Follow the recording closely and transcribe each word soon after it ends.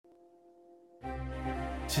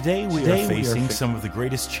Today we are facing some of the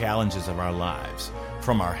greatest challenges of our lives,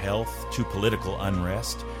 from our health to political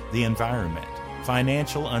unrest, the environment,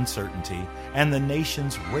 financial uncertainty, and the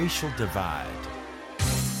nation's racial divide.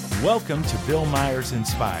 Welcome to Bill Myers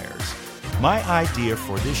Inspires. My idea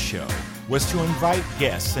for this show was to invite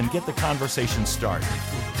guests and get the conversation started,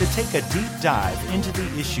 to take a deep dive into the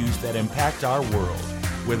issues that impact our world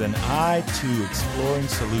with an eye to exploring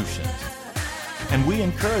solutions. And we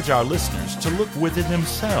encourage our listeners to look within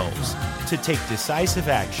themselves to take decisive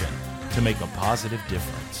action to make a positive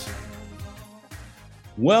difference.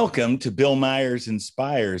 Welcome to Bill Myers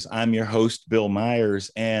Inspires. I'm your host, Bill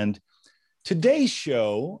Myers, and today's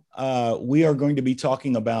show, we are going to be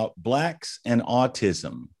talking about Blacks and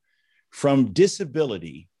autism, from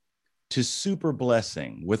disability to super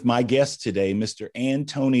blessing, with my guest today, Mr.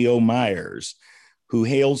 Antonio Myers, who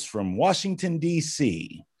hails from Washington,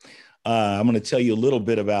 D.C. I'm going to tell you a little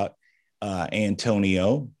bit about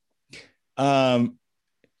Antonio. How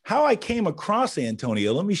I came across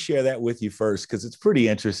Antonio, let me share that with you first, because it's pretty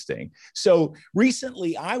interesting. So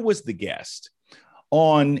recently, I was the guest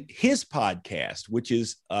on his podcast, which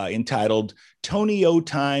is entitled Tonio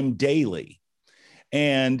Time Daily.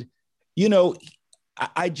 And, you know,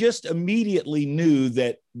 I just immediately knew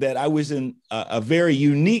that I was in a very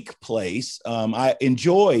unique place. I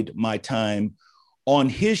enjoyed my time on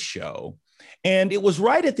his show. And it was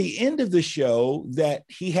right at the end of the show that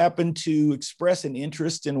he happened to express an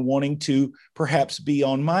interest in wanting to perhaps be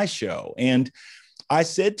on my show. And I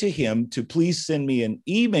said to him to please send me an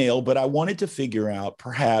email, but I wanted to figure out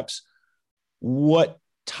perhaps what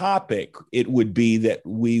topic it would be that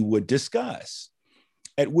we would discuss.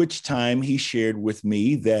 At which time he shared with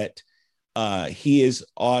me that he is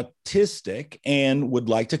autistic and would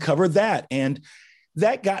like to cover that. And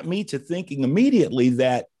that got me to thinking immediately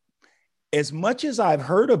that as much as I've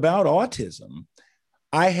heard about autism,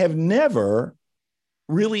 I have never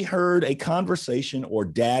really heard a conversation or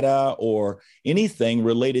data or anything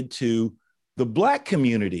related to the Black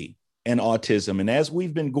community and autism. And as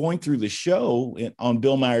we've been going through the show on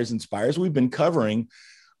Bill Myers Inspires, we've been covering,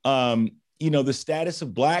 the status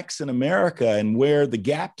of Blacks in America and where the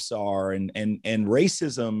gaps are and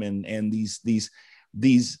racism and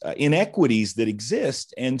these inequities that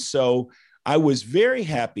exist. And so I was very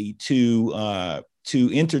happy to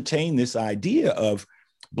entertain this idea of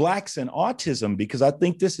Blacks and autism, because I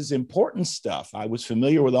think this is important stuff. I was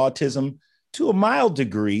familiar with autism to a mild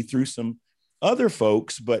degree through some other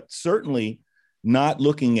folks, but certainly not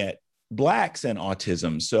looking at Blacks and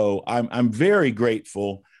autism. So I'm very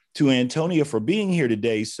grateful to Antonio for being here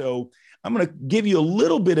today. So I'm going to give you a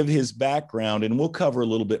little bit of his background, and we'll cover a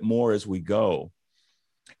little bit more as we go.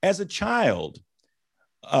 As a child,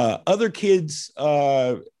 other kids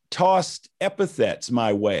tossed epithets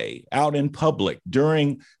my way out in public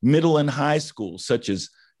during middle and high school, such as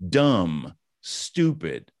dumb,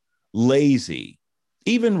 stupid, lazy,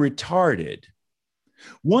 even retarded.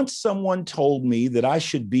 Once someone told me that I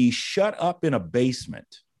should be shut up in a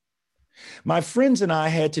basement. My friends and I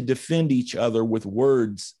had to defend each other with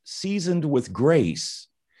words seasoned with grace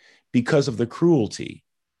because of the cruelty.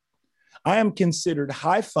 I am considered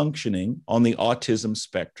high functioning on the autism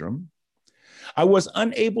spectrum. I was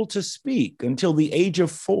unable to speak until the age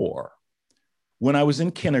of 4, when I was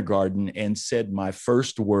in kindergarten and said my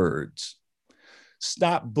first words,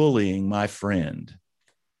 "Stop bullying my friend."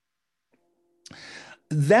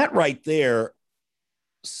 That right there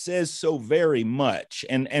says so very much.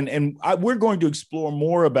 And we're going to explore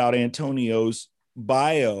more about Antonio's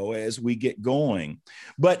bio as we get going.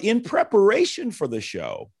 But in preparation for the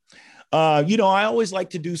show, I always like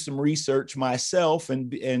to do some research myself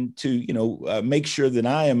and to, make sure that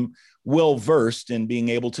I am well-versed in being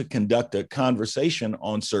able to conduct a conversation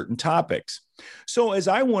on certain topics. So as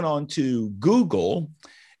I went on to Google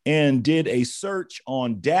and did a search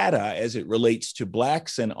on data as it relates to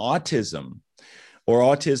Blacks and autism, or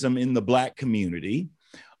autism in the Black community,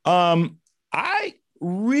 I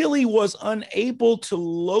really was unable to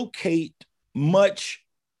locate much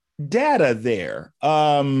data there.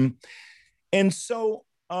 And so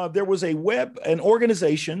there was an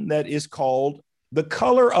organization that is called The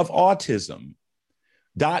Color of Autism.org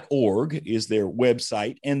is their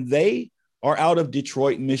website, and they are out of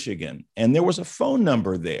Detroit, Michigan. And there was a phone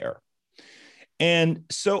number there. And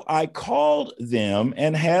so I called them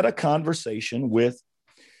and had a conversation with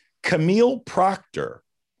Camille Proctor,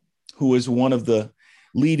 who is one of the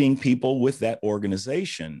leading people with that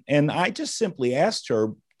organization. And I just simply asked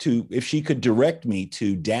her if she could direct me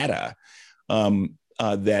to data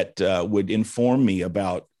that would inform me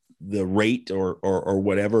about the rate or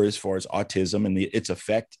whatever as far as autism and its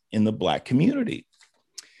effect in the Black community.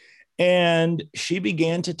 And she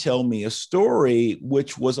began to tell me a story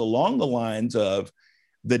which was along the lines of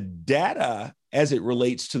the data as it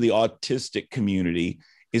relates to the autistic community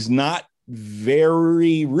is not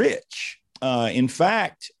very rich. In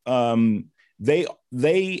fact, they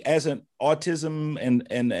as an autism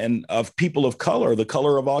and of people of color, the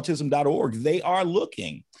color of autism.org, they are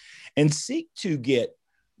looking and seek to get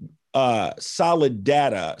solid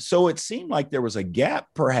data. So it seemed like there was a gap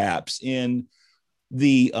perhaps in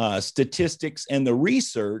the statistics and the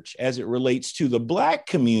research as it relates to the Black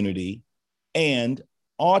community and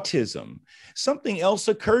autism. Something else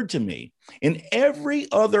occurred to me. In every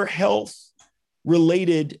other health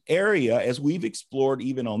related area, as we've explored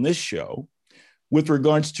even on this show, with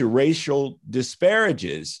regards to racial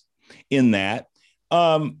disparages in that,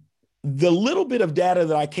 the little bit of data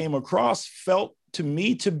that I came across felt to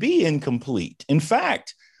me to be incomplete. In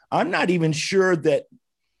fact, I'm not even sure that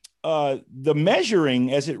the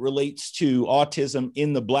measuring as it relates to autism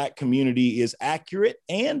in the Black community is accurate,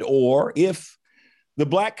 and or if the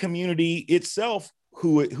Black community itself,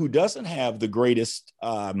 who doesn't have the greatest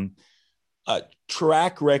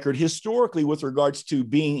track record historically with regards to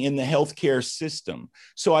being in the healthcare system.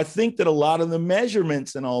 So I think that a lot of the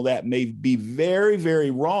measurements and all that may be very,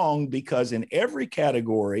 very wrong, because in every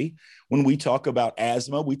category, when we talk about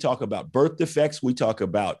asthma, we talk about birth defects, we talk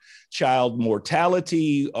about child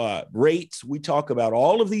mortality rates, we talk about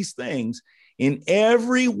all of these things. In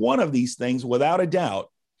every one of these things, without a doubt,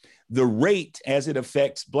 the rate as it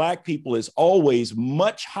affects Black people is always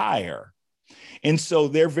much higher. And so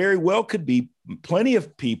there very well could be plenty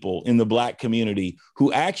of people in the Black community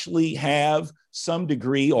who actually have some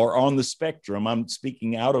degree or on the spectrum. I'm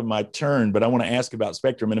speaking out of my turn, but I want to ask about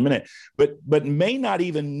spectrum in a minute, but may not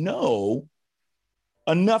even know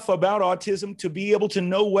enough about autism to be able to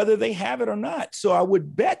know whether they have it or not. So I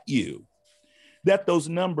would bet you that those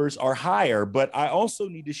numbers are higher, but I also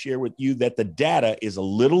need to share with you that the data is a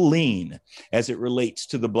little lean as it relates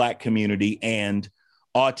to the Black community and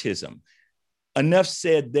autism. Enough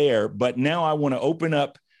said there, but now I want to open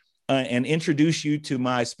up and introduce you to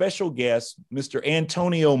my special guest, Mr.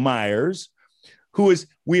 Antonio Myers,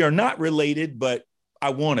 we are not related, but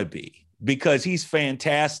I want to be, because he's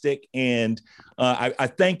fantastic. And I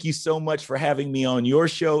thank you so much for having me on your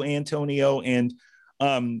show, Antonio. And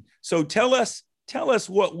so tell us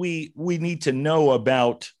what we need to know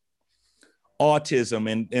about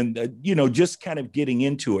autism and just kind of getting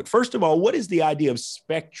into it. First of all, what is the idea of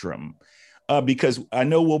spectrum? Because I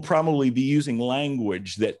know we'll probably be using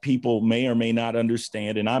language that people may or may not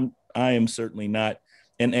understand, and I am certainly not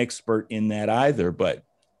an expert in that either. But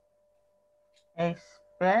a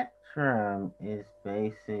spectrum is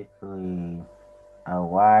basically a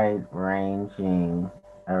wide-ranging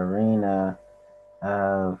arena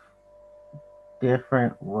of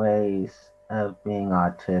different ways of being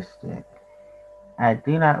autistic. I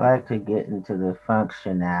do not like to get into the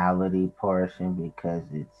functionality portion because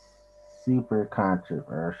it's super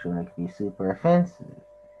controversial and it can be super offensive.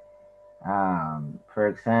 For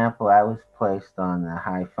example, I was placed on the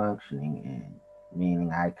high functioning end,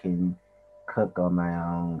 meaning I can cook on my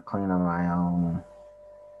own, clean on my own,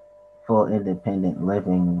 full independent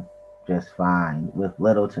living just fine with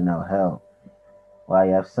little to no help. While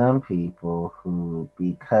you have some people who,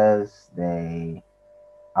 because they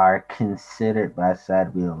are considered by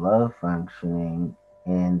society to be low functioning,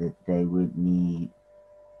 and that they would need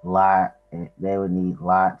lots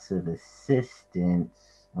of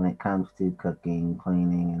assistance when it comes to cooking,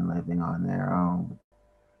 cleaning, and living on their own.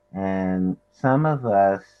 And some of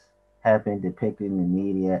us have been depicted in the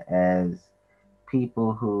media as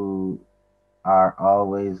people who are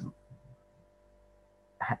always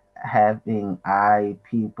having eye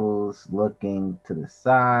pupils looking to the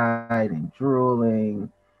side and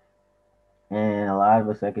drooling. And a lot of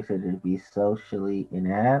us are considered to be socially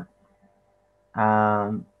inept.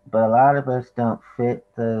 But a lot of us don't fit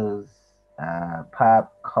those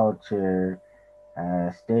pop culture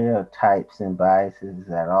stereotypes and biases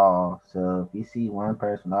at all. So if you see one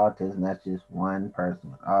person with autism, that's just one person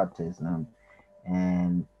with autism,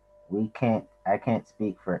 and I can't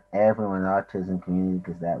speak for everyone in the autism community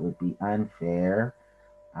because that would be unfair.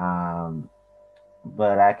 Um,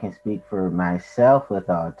 but I can speak for myself with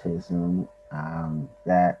autism.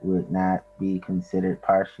 That would not be considered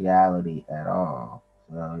partiality at all.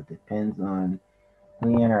 So it depends on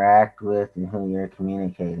who you interact with and who you're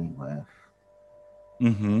communicating with.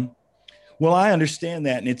 mm-hmm. Well, I understand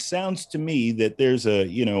that, and it sounds to me that there's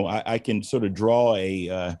I can sort of draw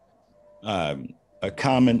um, a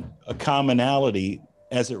commonality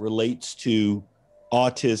as it relates to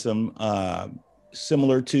autism.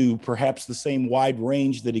 similar to perhaps the same wide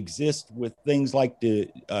range that exists with things like the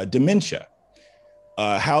dementia.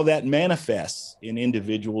 How that manifests in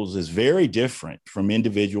individuals is very different from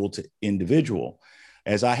individual to individual.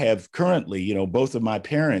 As I have currently, both of my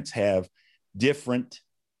parents have different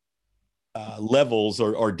levels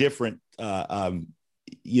or different,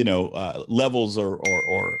 levels or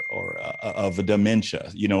of a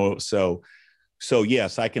dementia. So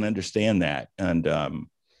yes, I can understand that. And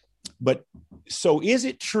but so is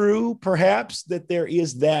it true, perhaps, that there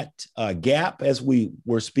is that gap, as we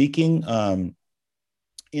were speaking,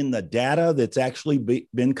 in the data that's actually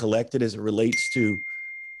been collected as it relates to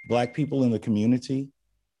Black people in the community?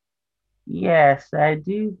 Yes, I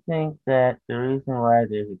do think that the reason why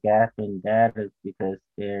there's a gap in data is because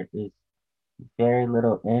there is very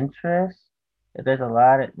little interest. If there's a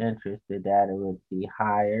lot of interest, the data would be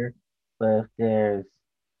higher. But if there's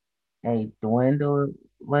a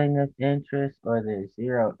dwindling of interest or there's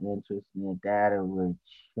zero interest, then the data would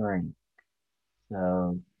shrink.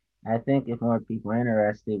 So I think if more people are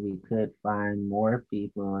interested, we could find more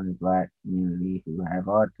people in the Black community who have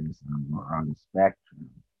autism or on the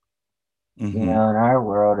spectrum. In Mm-hmm. our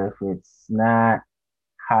world, if it's not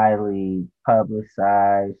highly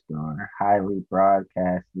publicized or highly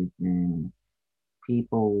broadcasted, then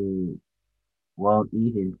people won't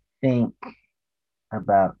even think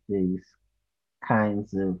about these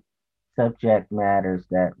kinds of subject matters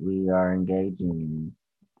that we are engaging in.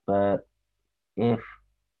 But if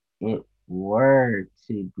it were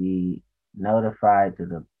to be notified to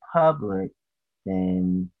the public,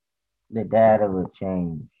 then the data would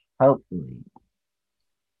change, hopefully.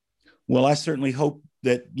 Well, I certainly hope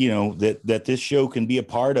that that this show can be a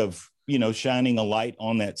part of shining a light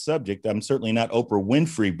on that subject. I'm certainly not Oprah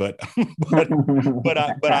Winfrey, but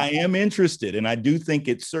but I am interested, and I do think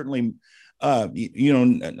it's certainly I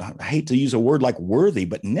hate to use a word like worthy,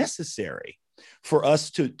 but necessary for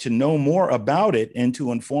us to know more about it and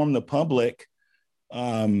to inform the public,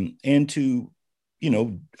 and to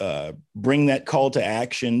bring that call to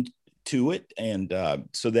action to it, and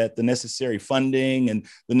so that the necessary funding and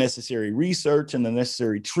the necessary research and the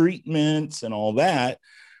necessary treatments and all that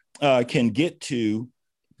can get to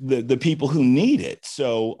the people who need it.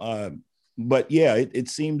 So, but yeah, it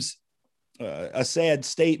seems a sad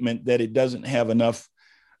statement that it doesn't have enough.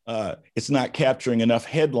 It's not capturing enough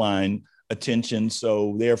headline attention,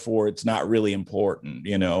 so therefore it's not really important,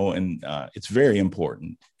 and it's very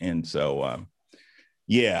important. And so,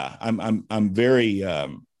 yeah, I'm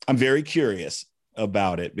very curious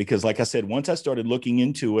about it because, like I said, once I started looking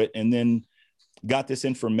into it and then got this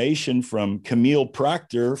information from Camille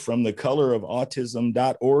Proctor from the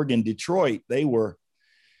colorofautism.org in Detroit, they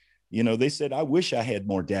said, I wish I had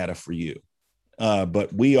more data for you.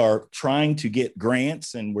 But we are trying to get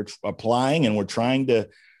grants and we're applying and we're trying to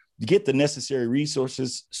get the necessary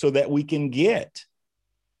resources so that we can get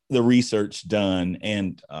the research done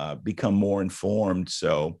and become more informed.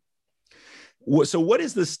 So what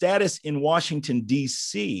is the status in Washington,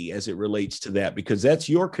 D.C. as it relates to that? Because that's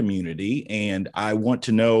your community. And I want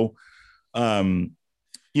to know, and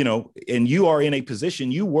you are in a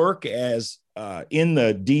position, you work as in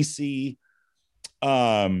the D.C.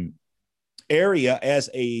 Area as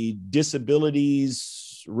a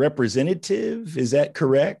disabilities representative. Is that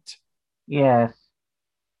correct? Yes.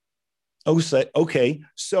 Oh, so, okay.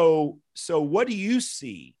 So what do you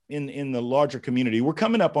see in the larger community? We're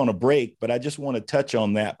coming up on a break, but I just want to touch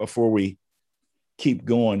on that before we keep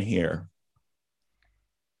going here.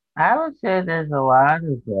 I would say there's a lot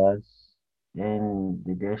of us in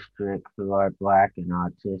the district who are Black and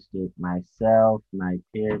autistic. Myself, my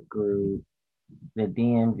peer group, the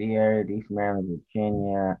DMV area, East Maryland,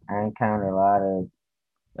 Virginia. I encounter a lot of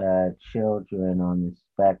children on the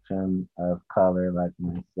spectrum of color like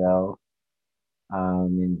myself.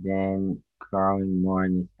 And then growing more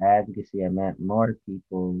in this advocacy, I met more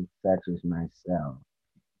people such as myself.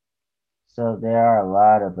 So there are a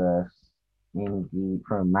lot of us, indeed,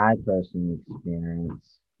 from my personal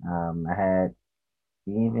experience. I had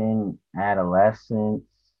even adolescents.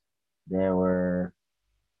 There were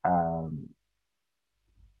um,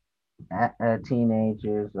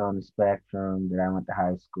 teenagers on the spectrum that I went to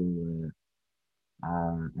high school with.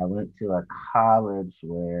 I went to a college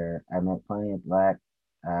where I met plenty of Black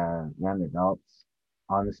young adults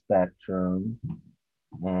on the spectrum.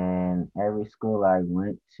 And every school I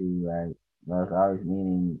went to, I was always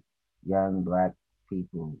meeting young Black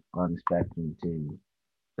people on the spectrum too.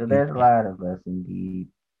 So there's a Okay. lot of us indeed.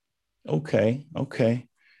 Okay.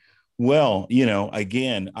 Well,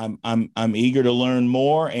 again, I'm eager to learn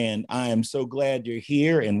more, and I am so glad you're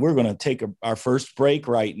here. And we're going to take our first break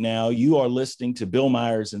right now. You are listening to Bill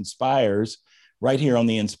Myers Inspires right here on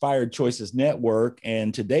the Inspired Choices Network.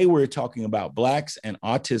 And today we're talking about Blacks and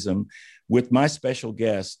autism with my special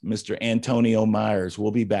guest, Mr. Antonio Myers. We'll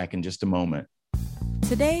be back in just a moment.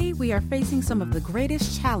 Today, we are facing some of the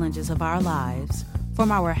greatest challenges of our lives,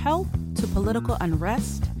 from our health to political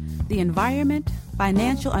unrest, the environment,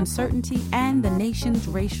 financial uncertainty, and the nation's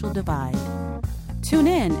racial divide. Tune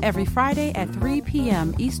in every Friday at 3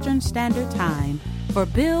 p.m. Eastern Standard Time for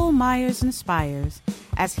Bill Myers Inspires,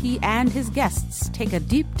 as he and his guests take a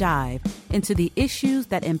deep dive into the issues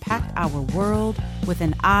that impact our world with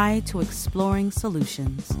an eye to exploring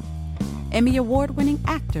solutions. Emmy Award-winning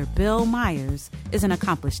actor Bill Myers is an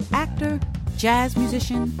accomplished actor, jazz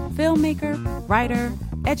musician, filmmaker, writer,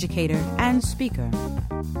 educator, and speaker.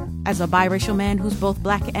 As a biracial man who's both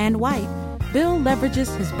black and white, Bill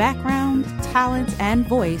leverages his background, talent, and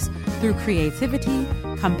voice through creativity,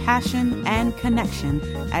 compassion, and connection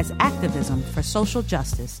as activism for social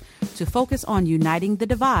justice to focus on uniting the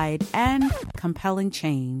divide and compelling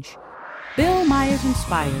change. Bill Myers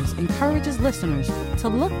Inspires encourages listeners to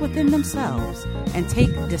look within themselves and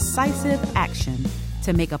take decisive action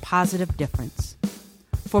to make a positive difference.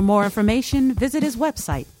 For more information, visit his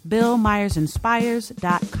website,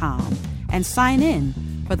 BillMyersInspires.com, and sign in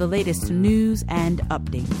for the latest news and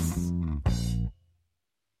updates.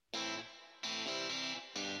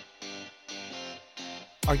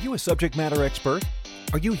 Are you a subject matter expert?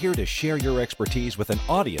 Are you here to share your expertise with an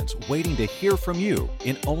audience waiting to hear from you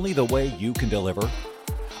in only the way you can deliver?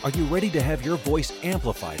 Are you ready to have your voice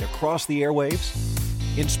amplified across the airwaves?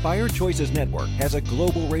 Inspired Choices Network has a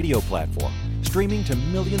global radio platform streaming to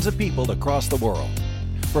millions of people across the world.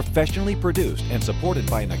 Professionally produced and supported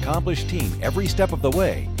by an accomplished team every step of the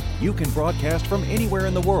way, you can broadcast from anywhere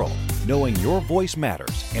in the world, knowing your voice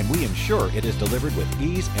matters, and we ensure it is delivered with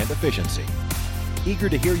ease and efficiency. Eager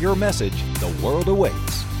to hear your message, the world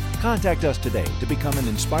awaits. Contact us today to become an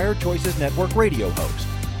Inspired Choices Network radio host.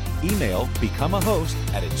 Email become a host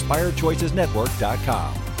at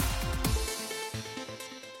inspiredchoicesnetwork.com.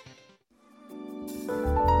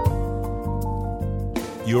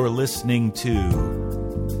 You're listening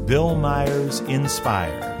to Bill Myers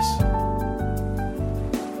Inspires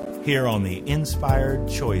here on the Inspired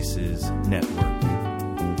Choices Network.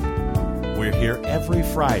 We're here every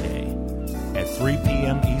Friday at 3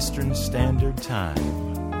 p.m. Eastern Standard Time.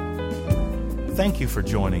 Thank you for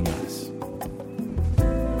joining us.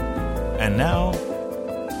 And now,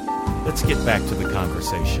 let's get back to the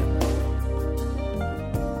conversation.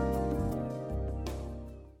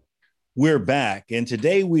 We're back, and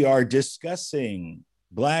today we are discussing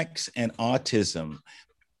Blacks and autism,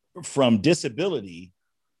 from disability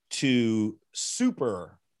to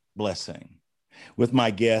super blessing, with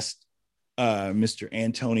my guest, Mr.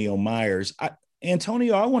 Antonio Myers.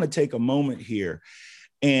 Antonio, I want to take a moment here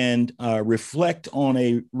and reflect on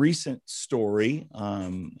a recent story,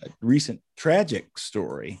 a recent tragic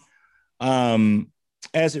story,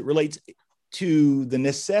 as it relates to the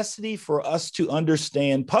necessity for us to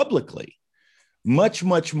understand publicly much,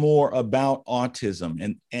 much more about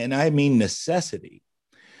autism. And I mean necessity,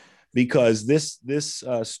 because this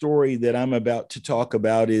story that I'm about to talk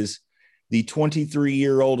about is the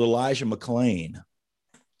 23-year-old Elijah McClain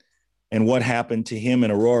and what happened to him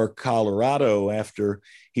in Aurora, Colorado, after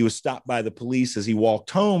he was stopped by the police as he walked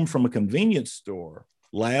home from a convenience store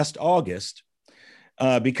last August,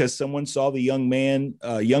 because someone saw the young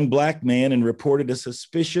black man, and reported a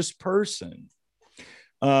suspicious person.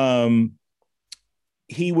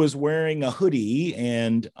 He was wearing a hoodie,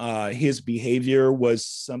 and his behavior was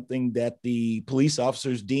something that the police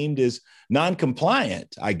officers deemed as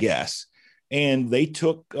non-compliant, I guess. And they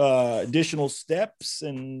took additional steps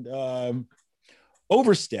and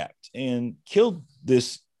overstepped and killed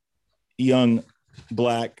this young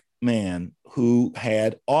black man who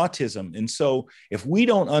had autism. And so if we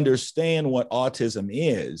don't understand what autism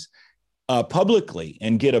is publicly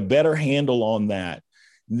and get a better handle on that,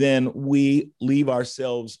 then we leave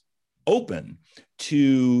ourselves open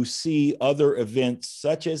to see other events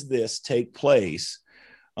such as this take place.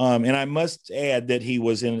 And I must add that he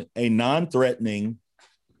was in a non-threatening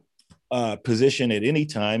position at any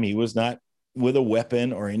time. He was not with a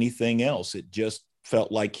weapon or anything else. It just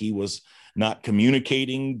felt like he was not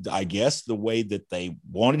communicating, I guess, the way that they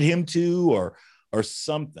wanted him to, or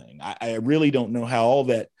something. I really don't know how all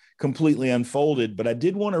that completely unfolded, but I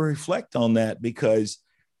did want to reflect on that, because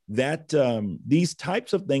that these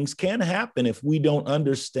types of things can happen if we don't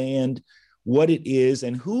understand what it is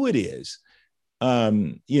and who it is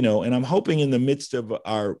And I'm hoping in the midst of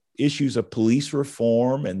our issues of police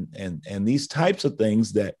reform and these types of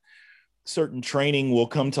things that certain training will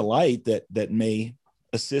come to light that may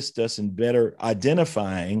assist us in better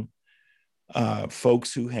identifying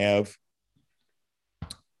folks who have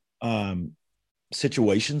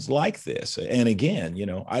situations like this. And again,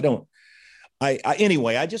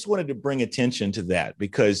 anyway, I just wanted to bring attention to that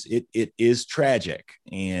because it is tragic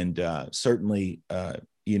and certainly,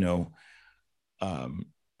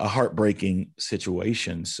 a heartbreaking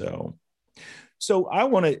situation. So I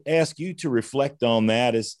want to ask you to reflect on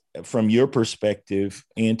that as from your perspective,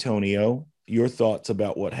 Antonio, your thoughts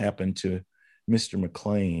about what happened to Mr.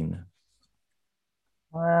 McClain.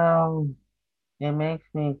 Well, it makes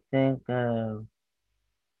me think of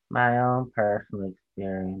my own personal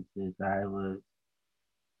experiences. I was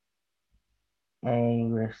a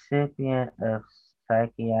recipient of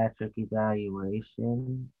psychiatric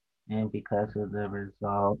evaluation, and because of the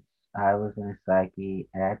results, I was in a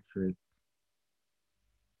psychiatric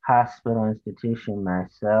hospital institution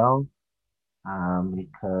myself.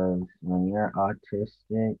 Because when you're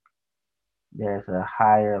autistic, there's a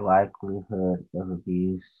higher likelihood of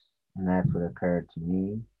abuse, and that's what occurred to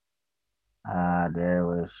me. There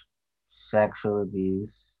was sexual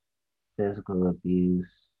abuse, physical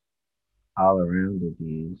abuse, all around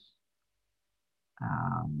abuse.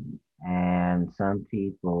 And some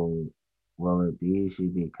people will abuse you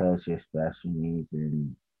because you're special needs,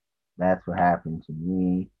 and that's what happened to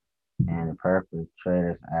me. And the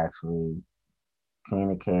perpetrators actually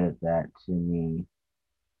communicated that to me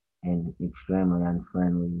in extremely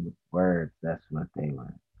unfriendly words. That's what they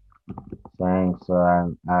were saying.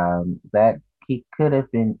 So that he could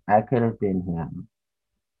have been, I could have been him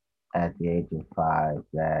at the age of 5.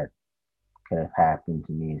 That could have happened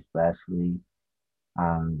to me, especially.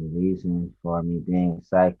 The reason for me being a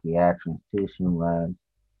psychiatric institution was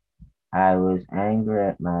I was angry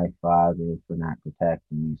at my father for not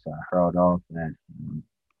protecting me, so I hurled off at him.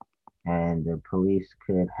 And the police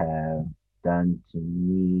could have done to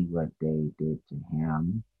me what they did to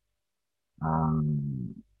him.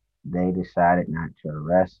 Um, they decided not to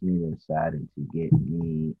arrest me. They decided to get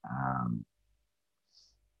me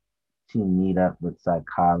to meet up with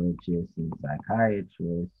psychologists and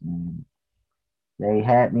psychiatrists, and they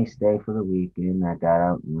had me stay for the weekend. I got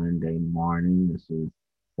out Monday morning. This was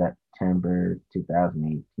September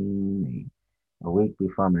 2018, a week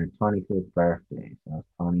before my 25th birthday. So I was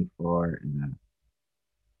 24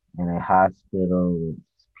 in a hospital with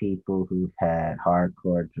people who've had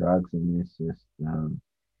hardcore drugs in their system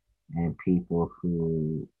and people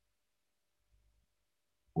who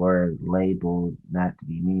were labeled, not to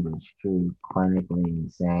be me, but it's true, clinically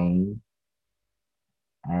insane.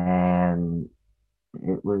 And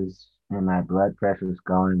it was, and my blood pressure was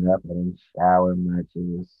going up. I didn't shower much.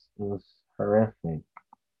 It was horrific.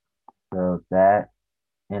 So that,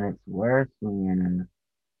 and it's worse when you're in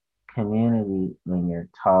a community, when you're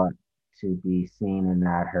taught to be seen and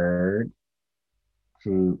not heard,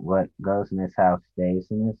 to what goes in this house stays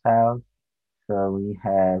in this house. So we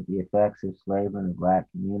have the effects of slavery in the Black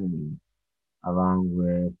community, along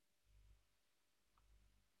with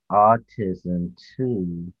autism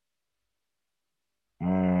too,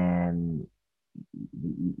 and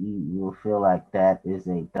you will feel like that is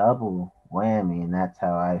a double whammy, and that's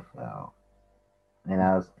how I felt. And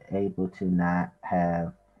I was able to not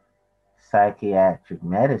have psychiatric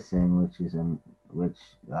medicine, which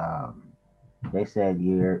they said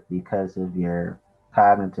you're, because of your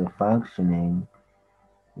cognitive functioning,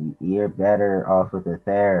 you're better off with a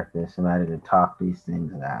therapist, somebody to talk these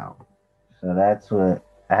things out. So that's what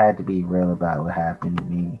I had to be real about what happened to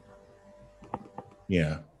me.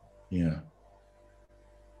 Yeah.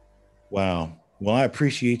 Wow. Well, I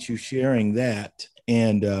appreciate you sharing that.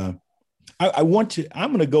 And I'm going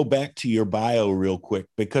to go back to your bio real quick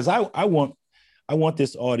because I want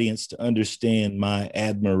this audience to understand my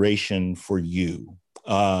admiration for you.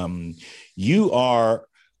 You are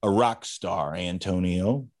a rock star,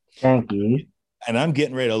 Antonio. Thank you. And I'm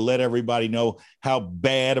getting ready to let everybody know how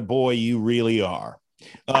bad a boy you really are.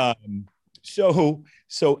 So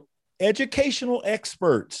educational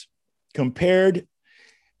experts compared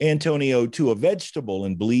Antonio to a vegetable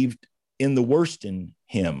and believed in the worst in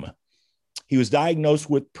him. He was diagnosed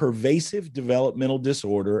with pervasive developmental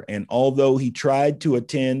disorder, and although he tried to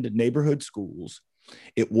attend neighborhood schools,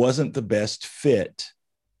 it wasn't the best fit.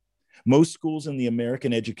 Most schools in the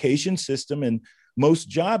American education system and most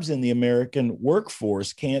jobs in the American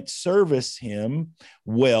workforce can't service him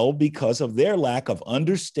well because of their lack of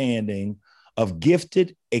understanding of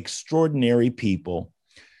gifted, extraordinary people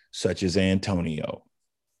such as Antonio.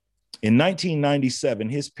 In 1997,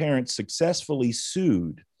 his parents successfully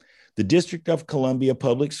sued the District of Columbia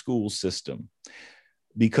public school system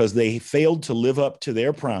because they failed to live up to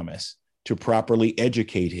their promise to properly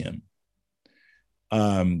educate him.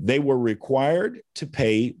 They were required to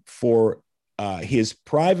pay for his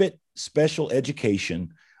private special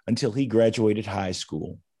education until he graduated high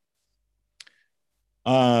school.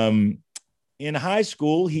 In high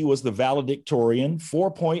school, he was the valedictorian,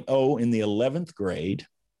 4.0 in the 11th grade,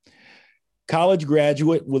 college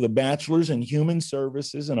graduate with a bachelor's in human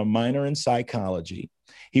services and a minor in psychology.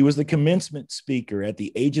 He was the commencement speaker at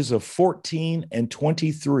the ages of 14 and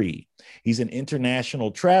 23. He's an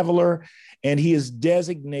international traveler, and he is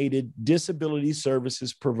designated disability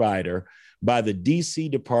services provider by the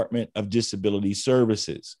DC Department of Disability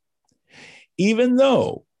Services. Even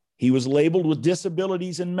though he was labeled with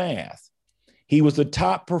disabilities in math, he was the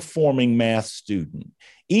top performing math student.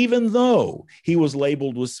 Even though he was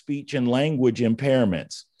labeled with speech and language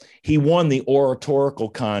impairments, he won the oratorical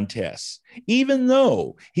contests. Even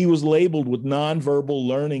though he was labeled with nonverbal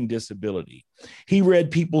learning disability, he read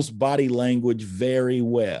people's body language very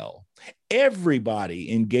well. Everybody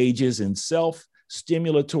engages in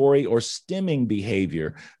self-stimulatory or stimming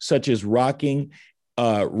behavior, such as rocking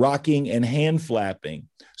and hand flapping.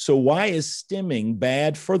 So why is stimming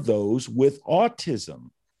bad for those with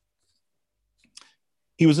autism?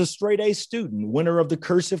 He was a straight A student, winner of the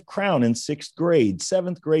Cursive Crown in 6th grade,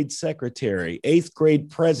 7th grade secretary, 8th grade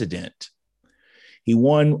president. He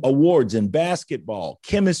won awards in basketball,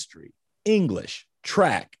 chemistry, English,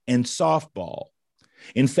 track, and softball.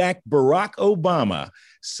 In fact, Barack Obama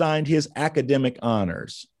signed his academic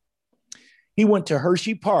honors. He went to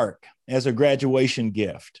Hershey Park as a graduation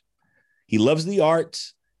gift. He loves the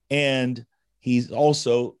arts, and he's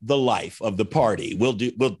also the life of the party. We'll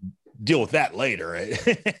deal with that later.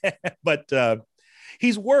 But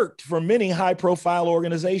he's worked for many high-profile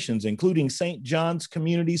organizations, including St. John's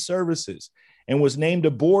Community Services, and was named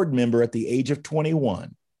a board member at the age of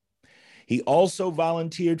 21. He also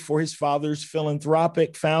volunteered for his father's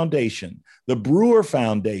philanthropic foundation, the Brewer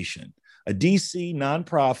Foundation, a DC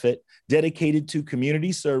nonprofit dedicated to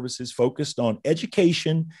community services focused on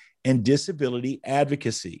education and disability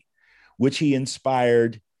advocacy, which he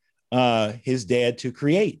inspired his dad to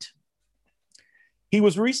create. He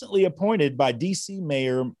was recently appointed by DC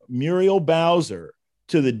Mayor Muriel Bowser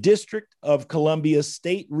to the District of Columbia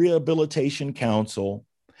State Rehabilitation Council,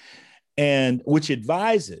 and which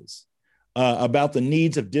advises about the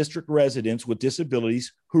needs of district residents with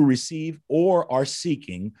disabilities who receive or are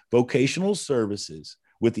seeking vocational services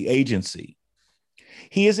with the agency.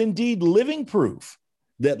 He is indeed living proof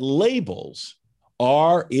that labels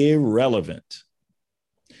are irrelevant.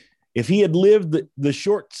 If he had lived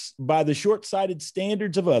by the short-sighted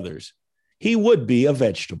standards of others, he would be a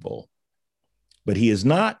vegetable. But he is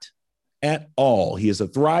not at all. He is a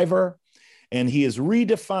thriver, and he is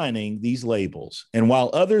redefining these labels. And while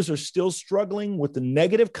others are still struggling with the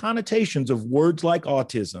negative connotations of words like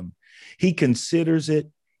autism, he considers it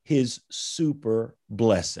his super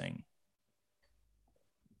blessing.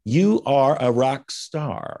 You are a rock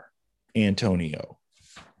star, Antonio.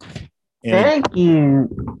 Thank you,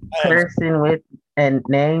 person with a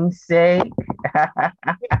namesake.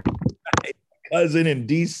 Cousin in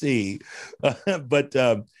DC. But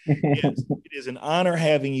yes, it is an honor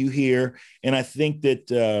having you here. And I think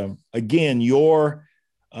that, again, your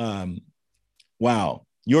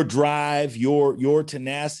drive, your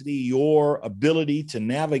tenacity, your ability to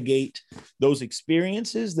navigate those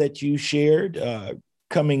experiences that you shared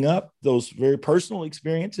coming up, those very personal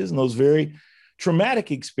experiences and those very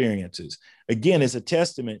traumatic experiences, again, is a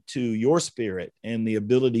testament to your spirit and the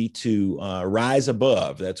ability to rise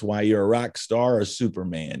above. That's why you're a rock star or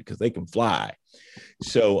Superman, because they can fly.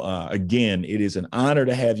 So again, it is an honor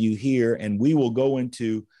to have you here, and we will go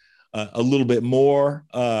into a little bit more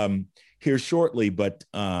here shortly. But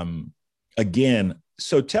again,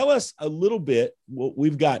 so tell us a little bit what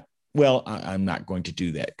we've got. Well, I'm not going to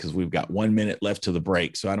do that because we've got 1 minute left to the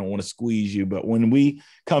break, so I don't want to squeeze you. But when we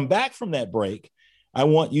come back from that break, I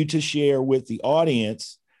want you to share with the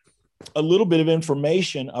audience a little bit of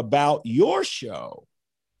information about your show,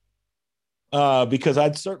 because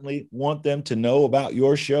I'd certainly want them to know about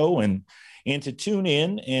your show and to tune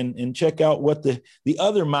in and check out what the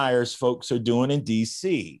other Myers folks are doing in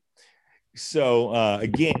DC. So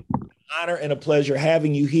again, honor and a pleasure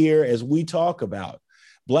having you here as we talk about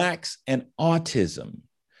Blacks and autism,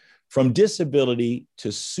 from disability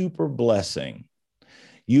to super blessing.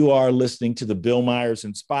 You are listening to the Bill Myers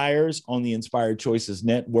Inspires on the Inspired Choices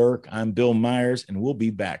Network. I'm Bill Myers, and we'll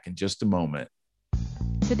be back in just a moment.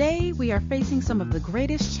 Today, we are facing some of the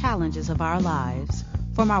greatest challenges of our lives,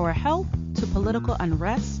 from our health to political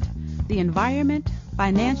unrest, the environment,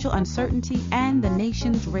 financial uncertainty, and the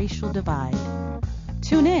nation's racial divide.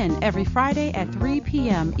 Tune in every Friday at 3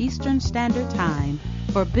 p.m. Eastern Standard Time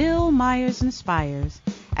for Bill Myers Inspires,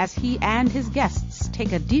 as he and his guests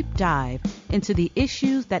take a deep dive into the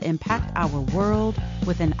issues that impact our world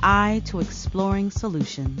with an eye to exploring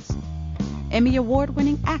solutions. Emmy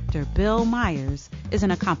Award-winning actor Bill Myers is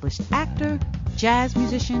an accomplished actor, jazz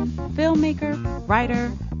musician, filmmaker,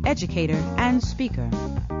 writer, educator, and speaker.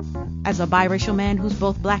 As a biracial man who's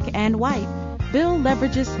both black and white, Bill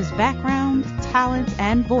leverages his background, talent,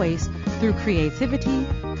 and voice through creativity,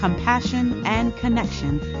 compassion, and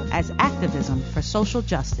connection as activism for social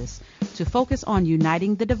justice to focus on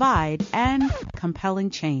uniting the divide and compelling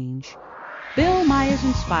change. Bill Myers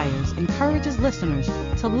Inspires encourages listeners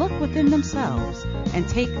to look within themselves and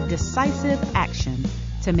take decisive action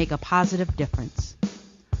to make a positive difference.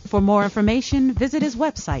 For more information, visit his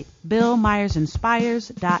website,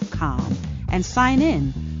 BillMyersInspires.com, and sign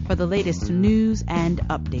in for the latest news and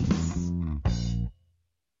updates.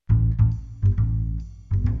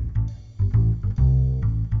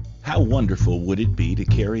 How wonderful would it be to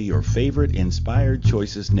carry your favorite Inspired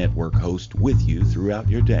Choices Network host with you throughout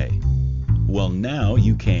your day? Well, now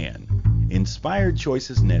you can. Inspired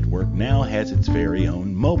Choices Network now has its very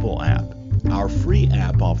own mobile app. Our free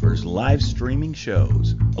app offers live streaming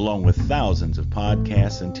shows, along with thousands of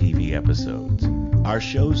podcasts and TV episodes. Our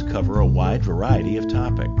shows cover a wide variety of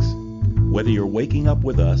topics. Whether you're waking up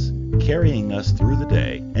with us, carrying us through the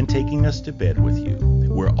day, and taking us to bed with you,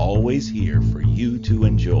 we're always here for you to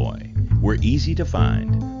enjoy. We're easy to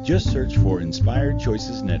find. Just search for Inspired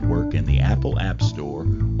Choices Network in the Apple App Store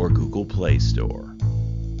or Google Play Store.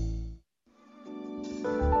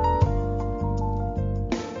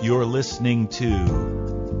 You're listening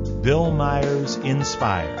to Bill Myers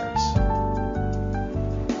Inspires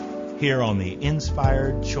here on the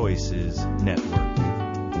Inspired Choices Network.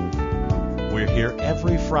 We're here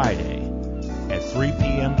every Friday at 3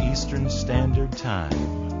 p.m. Eastern Standard Time.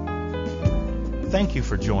 Thank you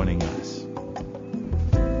for joining us.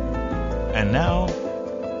 And now,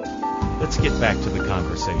 let's get back to the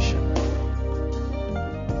conversation.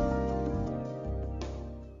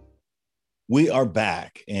 We are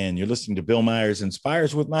back, and you're listening to Bill Myers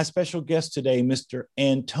Inspires with my special guest today, Mr.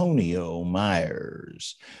 Antonio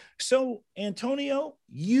Myers. So, Antonio,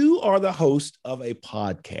 you are the host of a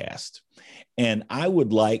podcast, and I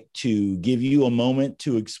would like to give you a moment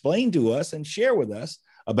to explain to us and share with us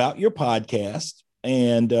about your podcast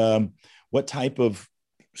and what type of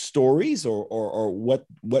stories or what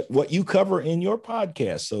you cover in your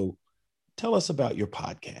podcast. So tell us about your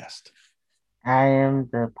podcast. I am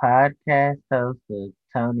the podcast host of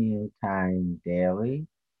Tonio Time Daily.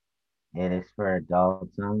 It is for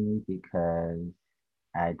adults only because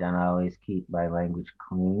I don't always keep my language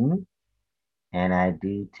clean, and I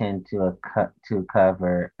do tend to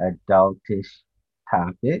cover adultish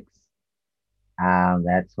topics.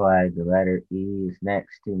 That's why the letter E is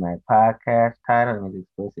next to my podcast title. It is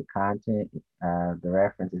explicit content. The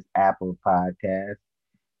reference is Apple Podcasts.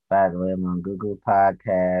 By the way, I'm on Google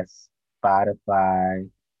Podcasts, Spotify,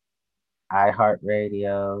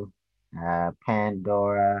 iHeartRadio,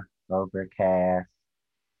 Pandora, Overcast.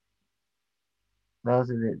 Those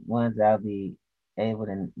are the ones I'll be able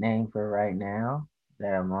to name for right now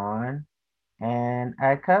that I'm on. And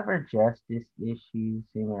I cover justice issues,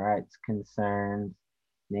 human rights concerns,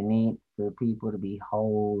 the need for people to be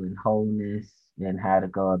whole and wholeness and how to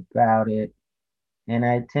go about it. And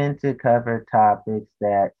I tend to cover topics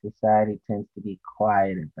that society tends to be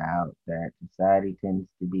quiet about, that society tends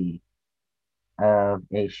to be a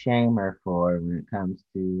shamer for when it comes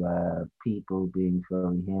to people being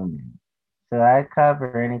fully human. So I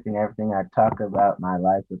cover anything, everything. I talk about my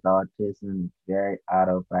life with autism. It's very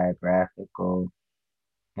autobiographical.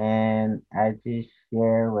 And I just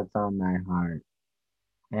share what's on my heart.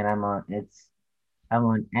 And I'm on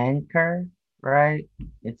Anchor, right?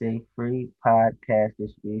 It's a free podcast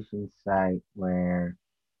distribution site where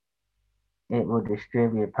it will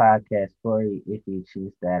distribute podcasts for you if you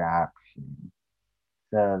choose that option.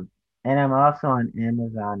 So, and I'm also on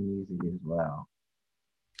Amazon Music as well.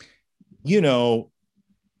 You know,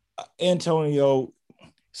 Antonio,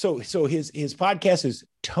 so his podcast is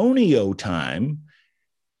Tonio Time.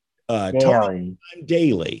 Daily. Tonio Time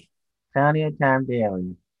Daily. Tonio Time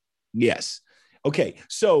Daily. Yes. Okay.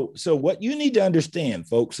 So what you need to understand,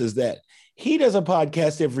 folks, is that he does a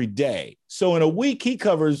podcast every day. So in a week, he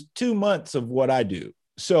covers 2 months of what I do.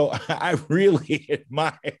 So I really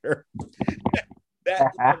admire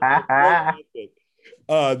that.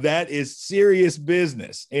 That is serious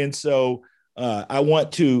business. And so I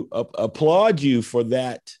want to applaud you for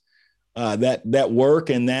that work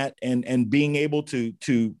and being able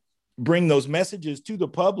to bring those messages to the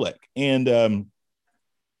public, and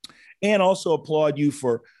also applaud you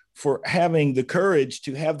for having the courage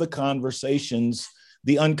to have the conversations,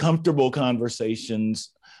 the uncomfortable conversations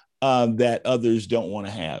that others don't want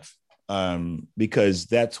to have, because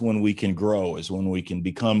that's when we can grow, is when we can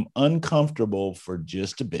become uncomfortable for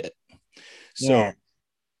just a bit. So yeah.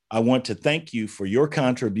 I want to thank you for your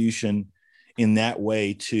contribution in that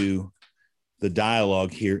way to the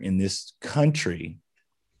dialogue here in this country.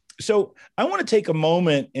 So I want to take a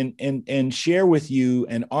moment and share with you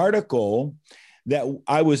an article that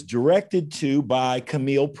I was directed to by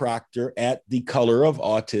Camille Proctor at The Color of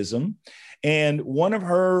Autism. And one of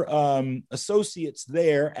her associates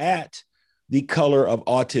there at The Color of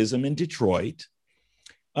Autism in Detroit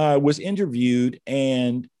was interviewed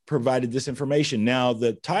and provided this information. Now,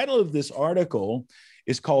 the title of this article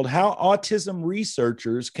is called "How Autism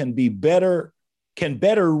Researchers Can Better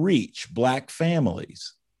Reach Black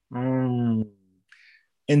Families." And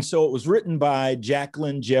so it was written by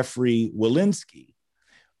Jacqueline Jeffrey Walensky,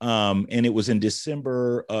 and it was in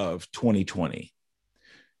December of 2020.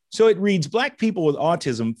 So it reads, Black people with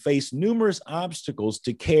autism face numerous obstacles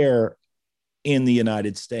to care in the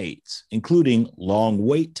United States, including long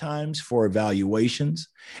wait times for evaluations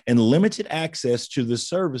and limited access to the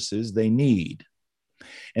services they need.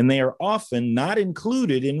 And they are often not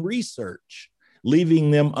included in research,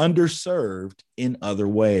 leaving them underserved in other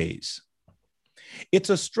ways. It's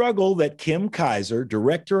a struggle that Kim Kaiser,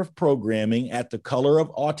 Director of Programming at the Color of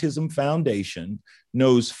Autism Foundation,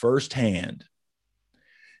 knows firsthand.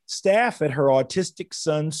 Staff at her autistic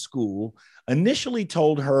son's school initially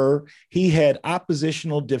told her he had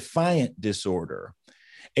oppositional defiant disorder,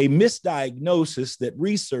 a misdiagnosis that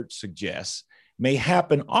research suggests may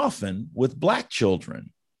happen often with Black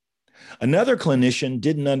children. Another clinician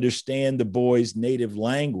didn't understand the boy's native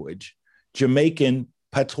language, Jamaican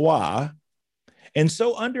patois, and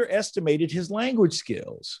so underestimated his language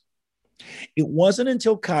skills. It wasn't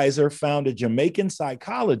until Kaiser found a Jamaican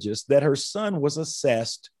psychologist that her son was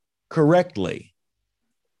assessed correctly.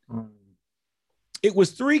 It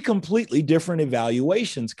was 3 completely different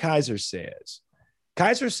evaluations, Kaiser says.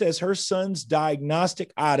 Kaiser says her son's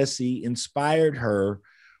diagnostic odyssey inspired her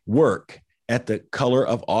work at the Color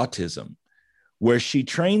of Autism, where she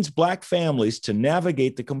trains Black families to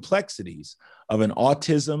navigate the complexities of an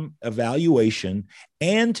autism evaluation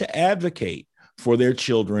and to advocate for their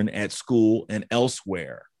children at school and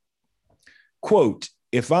elsewhere. Quote,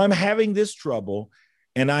 if I'm having this trouble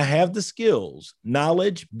and I have the skills,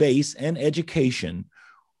 knowledge, base, and education,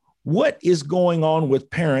 what is going on with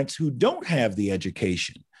parents who don't have the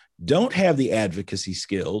education, don't have the advocacy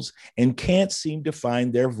skills, and can't seem to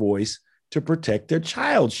find their voice to protect their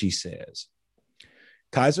child, she says.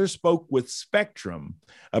 Kaiser spoke with Spectrum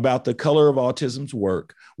about the Color of Autism's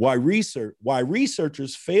work, why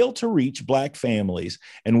researchers fail to reach Black families,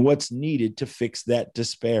 and what's needed to fix that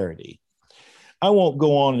disparity. I won't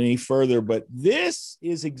go on any further, but this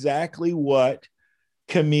is exactly what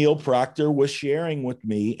Camille Proctor was sharing with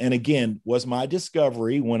me, and again, was my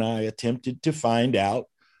discovery when I attempted to find out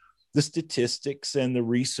the statistics and the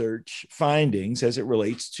research findings as it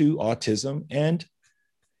relates to autism and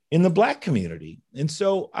in the Black community. And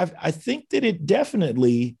so I think that it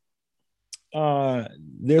definitely,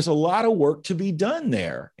 there's a lot of work to be done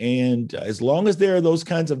there. And as long as there are those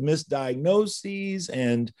kinds of misdiagnoses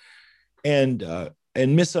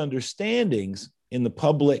and misunderstandings in the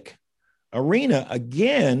public arena,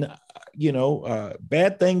 again,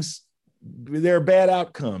 bad things, there are bad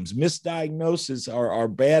outcomes. Misdiagnoses are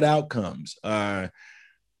bad outcomes.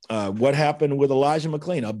 What happened with Elijah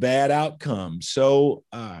McClain, a bad outcome. So,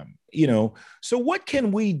 so what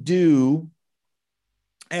can we do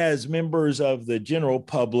as members of the general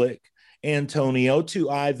public, Antonio, to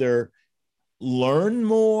either learn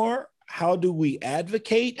more? How do we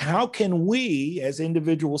advocate? How can we, as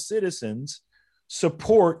individual citizens,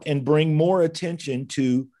 support and bring more attention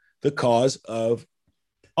to the cause of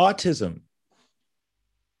autism?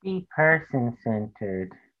 Be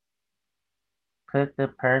person-centered. Put the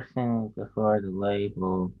person before the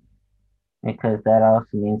label, because that also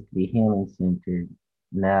means to be human-centered.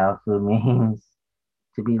 That also means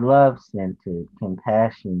to be love-centered,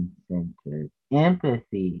 compassion-centered,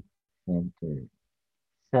 empathy-centered.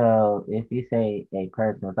 So if you say a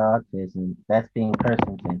person with autism, that's being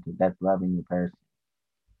person-centered. That's loving the person.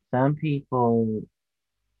 Some people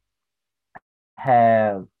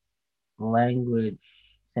have language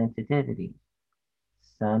sensitivity.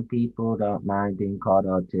 some people don't mind being called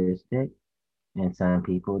autistic, and some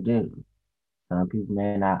people do. Some people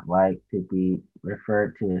may not like to be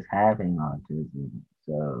referred to as having autism.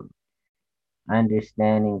 So,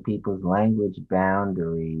 understanding people's language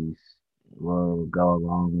boundaries will go a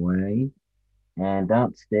long way. And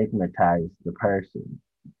don't stigmatize the person.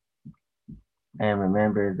 And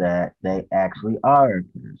remember that they actually are a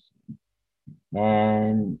person.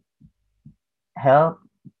 And help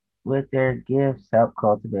with their gifts, help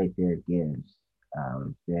cultivate their gifts.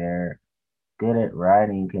 If they're good at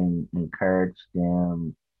writing, can encourage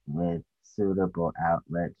them with suitable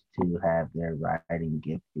outlets to have their writing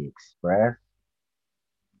gift be expressed,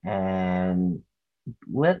 and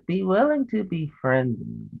be willing to be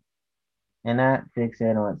friendly and not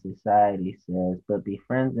fixate on what society says, but be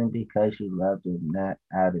friends them because you love them, not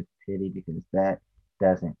out of pity, because that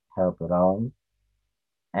doesn't help at all.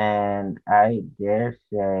 And I dare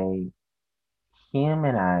say,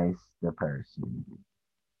 humanize the person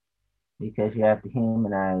because you have to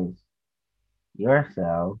humanize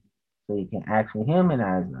yourself so you can actually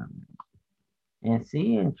humanize them and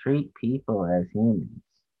see and treat people as humans.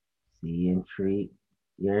 See and treat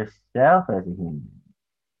yourself as a human.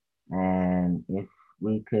 And if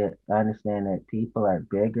we could understand that people are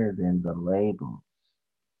bigger than the labels,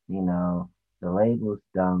 you know, the labels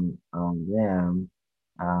don't own them.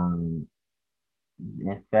 Um,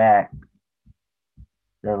 in fact,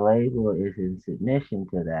 the label is in submission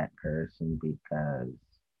to that person because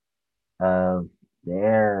of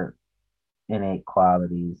their innate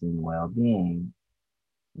qualities and well being,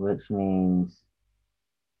 which means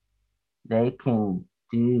they can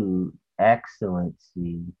do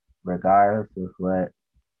excellency regardless of what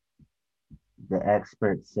the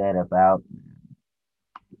experts said about them.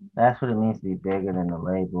 That's what it means to be bigger than the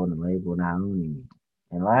label and the label not owning you.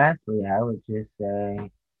 And lastly, I would just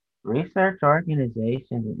say research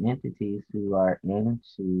organizations and entities who are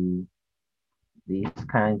into these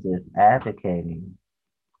kinds of advocating.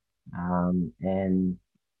 And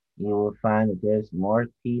you will find that there's more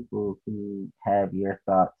people who have your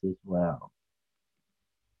thoughts as well.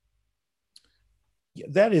 Yeah,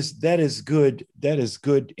 that is good. That is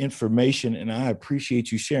good information, and I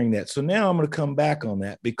appreciate you sharing that. So now I'm going to come back on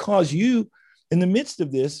that because you, in the midst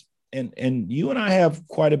of this, and you and I have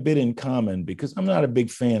quite a bit in common because I'm not a big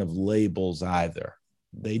fan of labels either.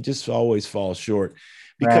 They just always fall short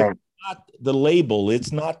because Right. it's not the label,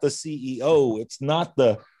 it's not the CEO, it's not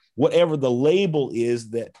the whatever the label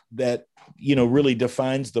is that really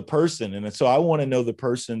defines the person. And so I want to know the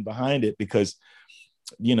person behind it because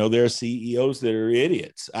there are CEOs that are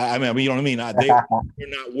idiots. I mean, you know what I mean? They're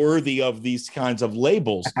not worthy of these kinds of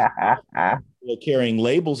labels. They're carrying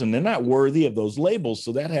labels and they're not worthy of those labels.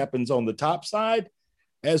 So that happens on the top side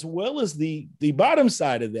as well as the bottom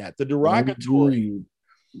side of that, the derogatory. Indeed.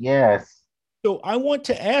 Yes. So I want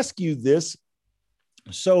to ask you this.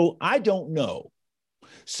 So I don't know.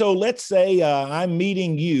 So let's say I'm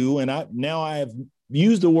meeting you and I have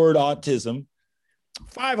used the word autism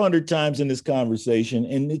 500 times in this conversation,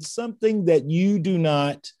 and it's something that you do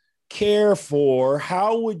not care for.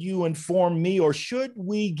 How would you inform me, or should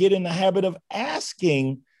we get in the habit of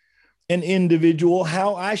asking an individual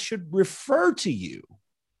how I should refer to you?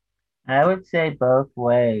 I would say both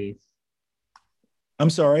ways. I'm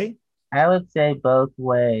sorry? I would say both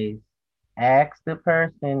ways. Ask the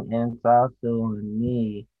person, and it's also on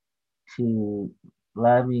me to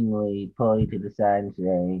lovingly pull you to the side and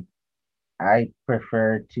say, I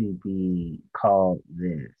prefer to be called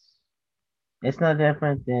this. It's no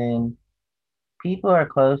different than people are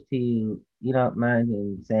close to you. You don't mind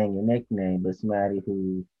them saying your nickname, but somebody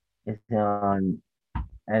who is on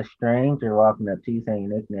a stranger walking up to you saying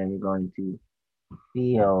your nickname, you're going to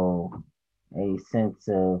feel a sense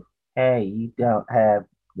of, hey, you don't have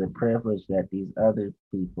the privilege that these other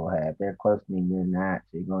people have. They're close to me, you're not.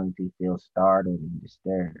 So you're going to feel startled and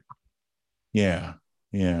disturbed. Yeah.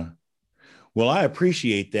 Yeah. Well, I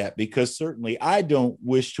appreciate that because certainly I don't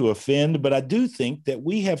wish to offend, but I do think that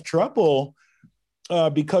we have trouble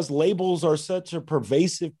because labels are such a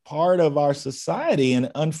pervasive part of our society.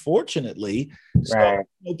 And unfortunately, Right.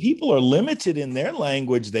 people are limited in their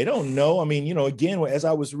language. They don't know. I mean, again, as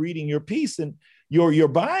I was reading your piece and your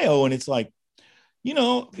bio, and it's like,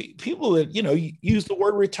 people that, use the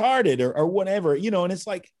word retarded or whatever, and it's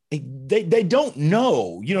like, they don't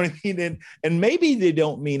know, you know what I mean? And maybe they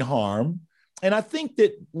don't mean harm. And I think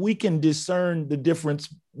that we can discern the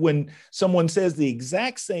difference when someone says the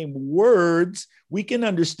exact same words. We can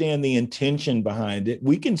understand the intention behind it.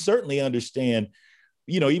 We can certainly understand,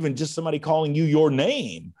 even just somebody calling you your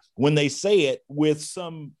name. when they say it with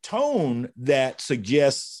some tone that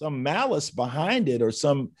suggests some malice behind it or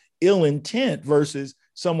some ill intent versus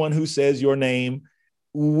someone who says your name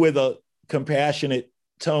with a compassionate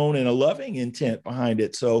tone and a loving intent behind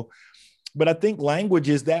it. So, but I think language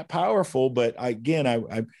is that powerful. But I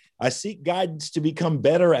seek guidance to become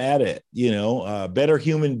better at it, better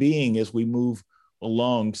human being as we move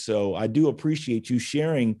along. So I do appreciate you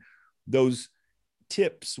sharing those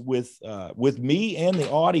tips with me and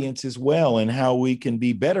the audience as well, and how we can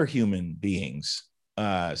be better human beings.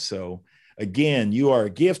 So again, you are a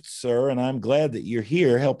gift, sir, and I'm glad that you're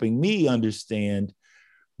here helping me understand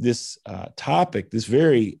this topic, this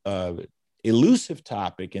very elusive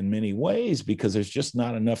topic in many ways, because there's just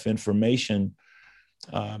not enough information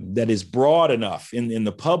that is broad enough in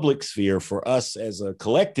the public sphere for us as a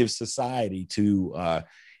collective society to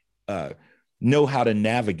know how to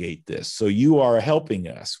navigate this. So you are helping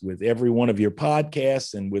us with every one of your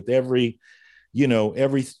podcasts and with every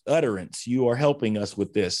utterance. You are helping us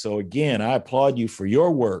with this. So again, I applaud you for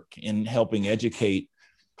your work in helping educate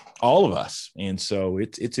all of us. And so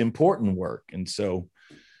it's important work. And so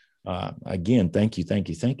again, thank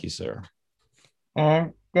you, sir.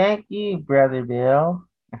 And thank you, Brother Bill.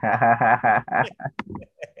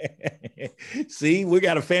 See, we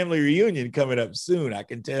got a family reunion coming up soon, I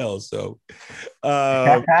can tell. So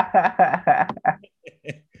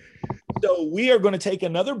so we are going to take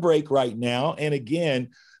another break right now. And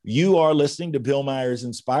again, you are listening to Bill Myers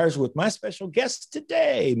Inspires with my special guest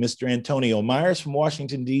today, Mr. Antonio Myers from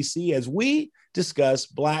Washington, D.C., as we discuss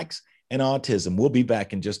Blacks and autism. We'll be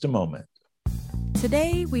back in just a moment.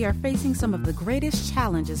 Today, we are facing some of the greatest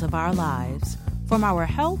challenges of our lives, from our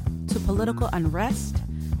health to political unrest,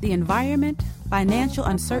 the environment, financial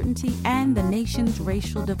uncertainty, and the nation's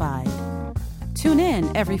racial divide. Tune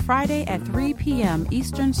in every Friday at 3 p.m.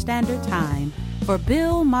 Eastern Standard Time for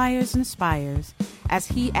Bill Myers Inspires, as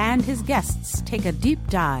he and his guests take a deep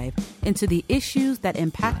dive into the issues that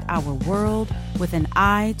impact our world with an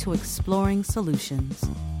eye to exploring solutions.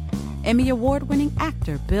 Emmy Award-winning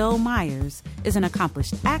actor Bill Myers is an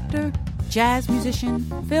accomplished actor, jazz musician,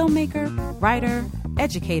 filmmaker, writer,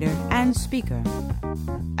 educator, and speaker.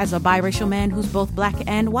 As a biracial man who's both black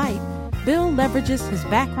and white, Bill leverages his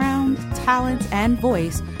background, talent, and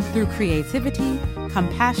voice through creativity,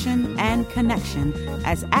 compassion, and connection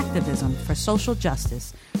as activism for social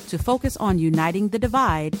justice to focus on uniting the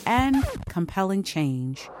divide and compelling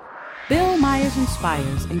change. Bill Myers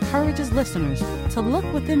Inspires encourages listeners to look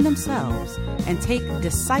within themselves and take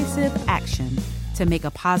decisive action to make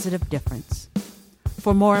a positive difference.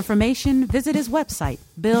 For more information, visit his website,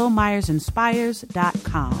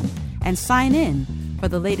 BillMyersInspires.com, and sign in for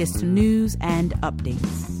the latest news and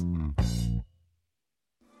updates.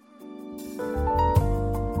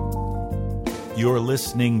 You're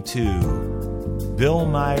listening to Bill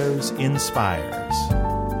Myers Inspires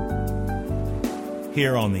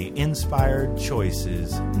here on the Inspired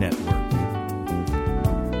Choices Network.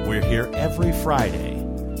 We're here every Friday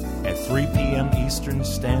at 3 p.m. Eastern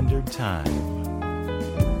Standard Time.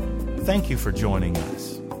 Thank you for joining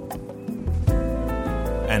us.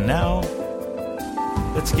 And now,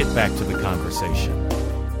 let's get back to the conversation.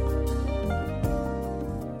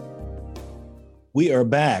 We are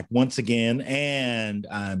back once again, and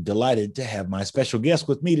I'm delighted to have my special guest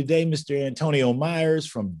with me today, Mr. Antonio Myers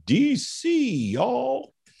from DC,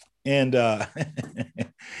 y'all. And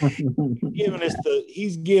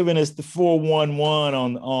he's giving us the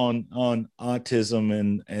 411 on autism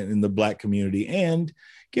and in the Black community, and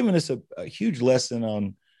giving us a huge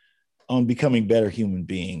lesson on becoming better human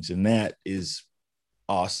beings. And that is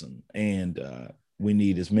awesome. And we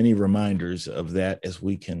need as many reminders of that as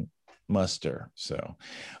we can muster. So,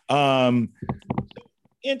 Antonio,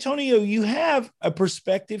 you have a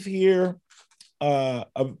perspective here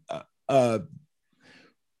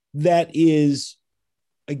that is,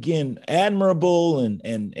 again, admirable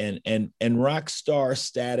and rock star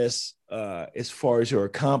status as far as your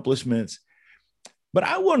accomplishments. But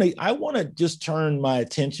I want to just turn my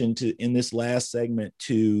attention to, in this last segment,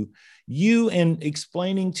 to you and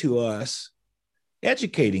explaining to us,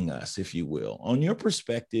 educating us, if you will, on your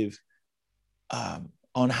perspective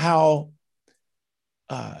on how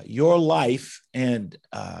your life and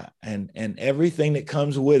everything that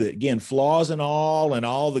comes with it, again, flaws and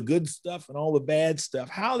all the good stuff and all the bad stuff,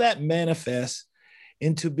 how that manifests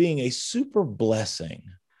into being a super blessing.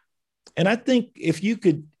 And I think if you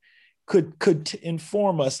could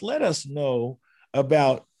inform us, let us know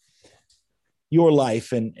about your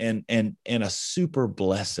life and a super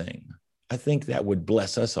blessing. I think that would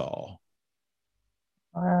bless us all.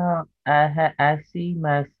 Well, I see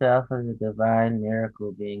myself as a divine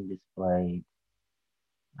miracle being displayed.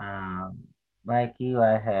 Um, like you,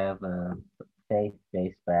 I have a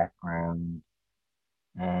faith-based background,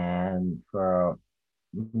 and for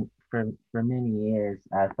many years,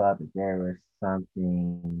 I thought that there was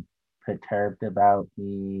something perturbed about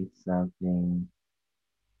me, something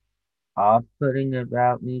off-putting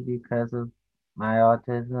about me because of my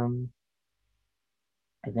autism.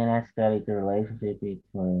 And then I studied the relationship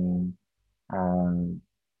between um,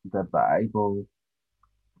 the Bible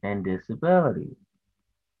and disability.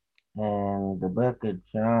 And the book of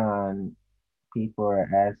John, people are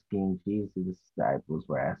asking Jesus, the disciples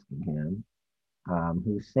were asking him,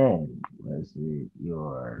 who sinned? Was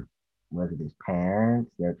it his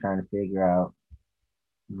parents? They're trying to figure out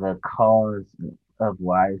the cause of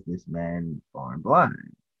why is this man born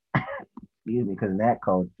blind? Excuse me, because in that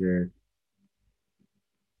culture,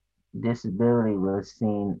 disability was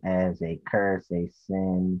seen as a curse, a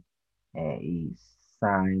sin, a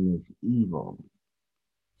sign of evil.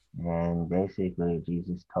 And basically,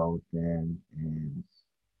 Jesus told them, and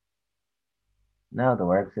no, the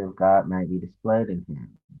works of God might be displayed in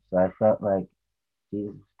him. So I felt like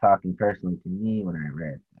Jesus was talking personally to me when I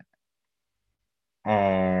read that.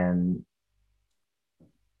 And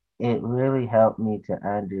it really helped me to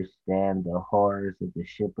understand the horrors of the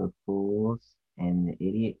ship of fools and the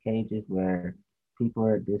idiot cages where people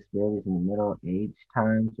with disabilities in the middle age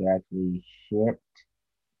times are actually shipped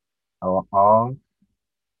off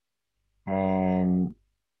and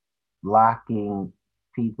locking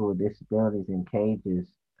people with disabilities in cages.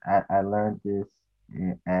 I learned this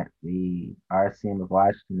at the RCM of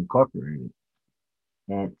Washington Incorporated.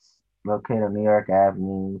 It's located on New York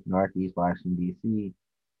Avenue, Northeast Washington, D.C.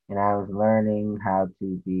 And I was learning how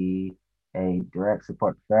to be a direct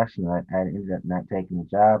support professional. I ended up not taking the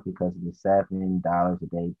job because of the $7 a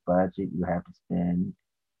day budget you have to spend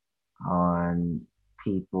on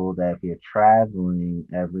people that if you're traveling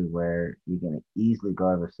everywhere, you're going to easily go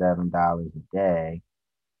over $7 a day.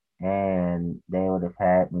 And they would have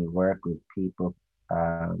had me work with people,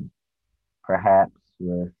 um, perhaps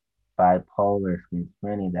with bipolar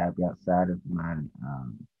schizophrenia that would be outside of my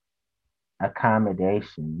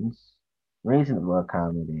accommodations, reasonable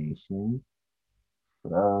accommodations.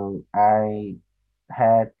 So I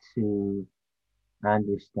had to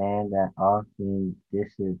understand that often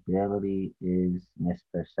disability is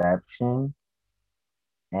misperception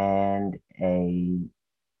and a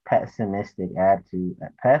pessimistic attitude.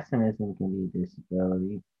 Pessimism can be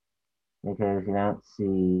disability because you don't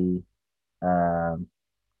see um,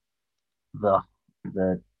 the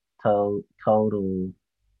the total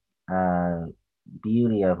uh,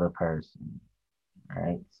 beauty of a person,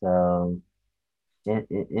 right? So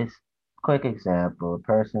it's quick example. A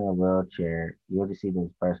person in a wheelchair, you'll just see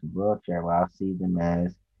this person in a wheelchair. Well, I'll see them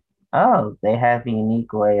as, oh, they have a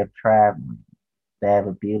unique way of traveling. They have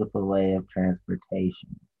a beautiful way of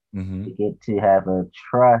transportation. Mm-hmm. You get to have a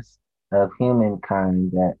trust of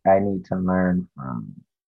humankind that I need to learn from.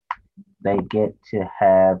 They get to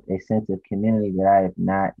have a sense of community that I have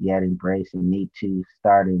not yet embraced and need to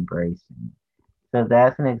start embracing. So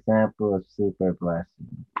that's an example of super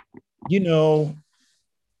blessing. You know,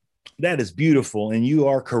 that is beautiful, and you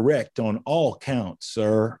are correct on all counts,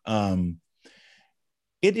 sir.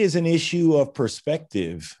 It is an issue of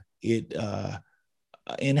perspective. It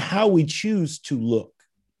and how we choose to look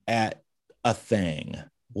at a thing,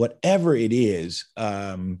 whatever it is.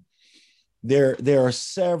 There are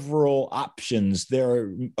several options. There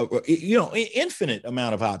are infinite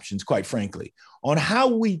amount of options, quite frankly, on how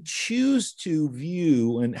we choose to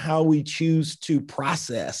view and how we choose to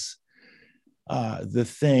process the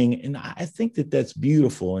thing. And I think that that's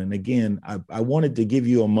beautiful. And again, I wanted to give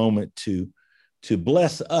you a moment to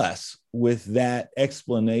bless us with that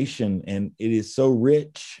explanation. And it is so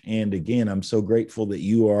rich. And again, I'm so grateful that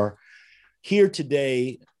you are here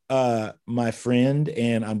today, my friend.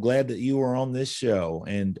 And I'm glad that you are on this show.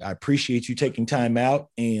 And I appreciate you taking time out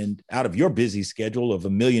of your busy schedule of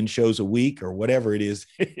 1 million shows a week or whatever it is.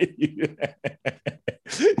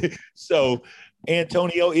 So,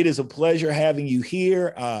 Antonio, it is a pleasure having you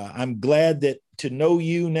here. I'm glad to know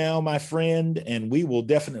you now, my friend, and we will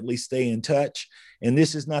definitely stay in touch. And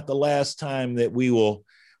this is not the last time that we will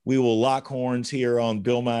lock horns here on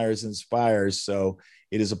Bill Myers Inspires. So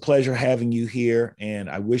it is a pleasure having you here, and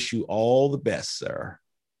I wish you all the best, sir.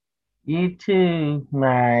 You too,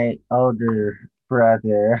 my older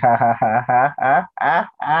brother. Ha ha ha ha ha ha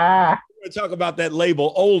ha. We're going to talk about that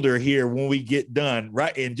label older here when we get done,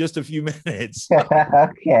 right? In just a few minutes.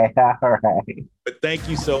 Okay, all right. But thank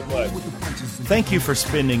you so much. Thank you for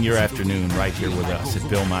spending your afternoon right here with us at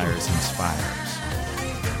Bill Myers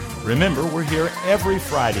Inspires. Remember, we're here every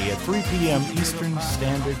Friday at 3 p.m. Eastern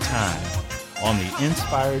Standard Time on the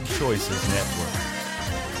Inspired Choices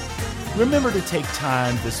Network. Remember to take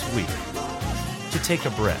time this week to take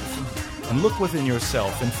a breath and look within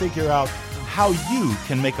yourself and figure out how you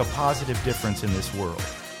can make a positive difference in this world.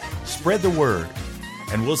 Spread the word,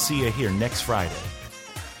 and we'll see you here next Friday.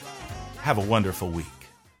 Have a wonderful week.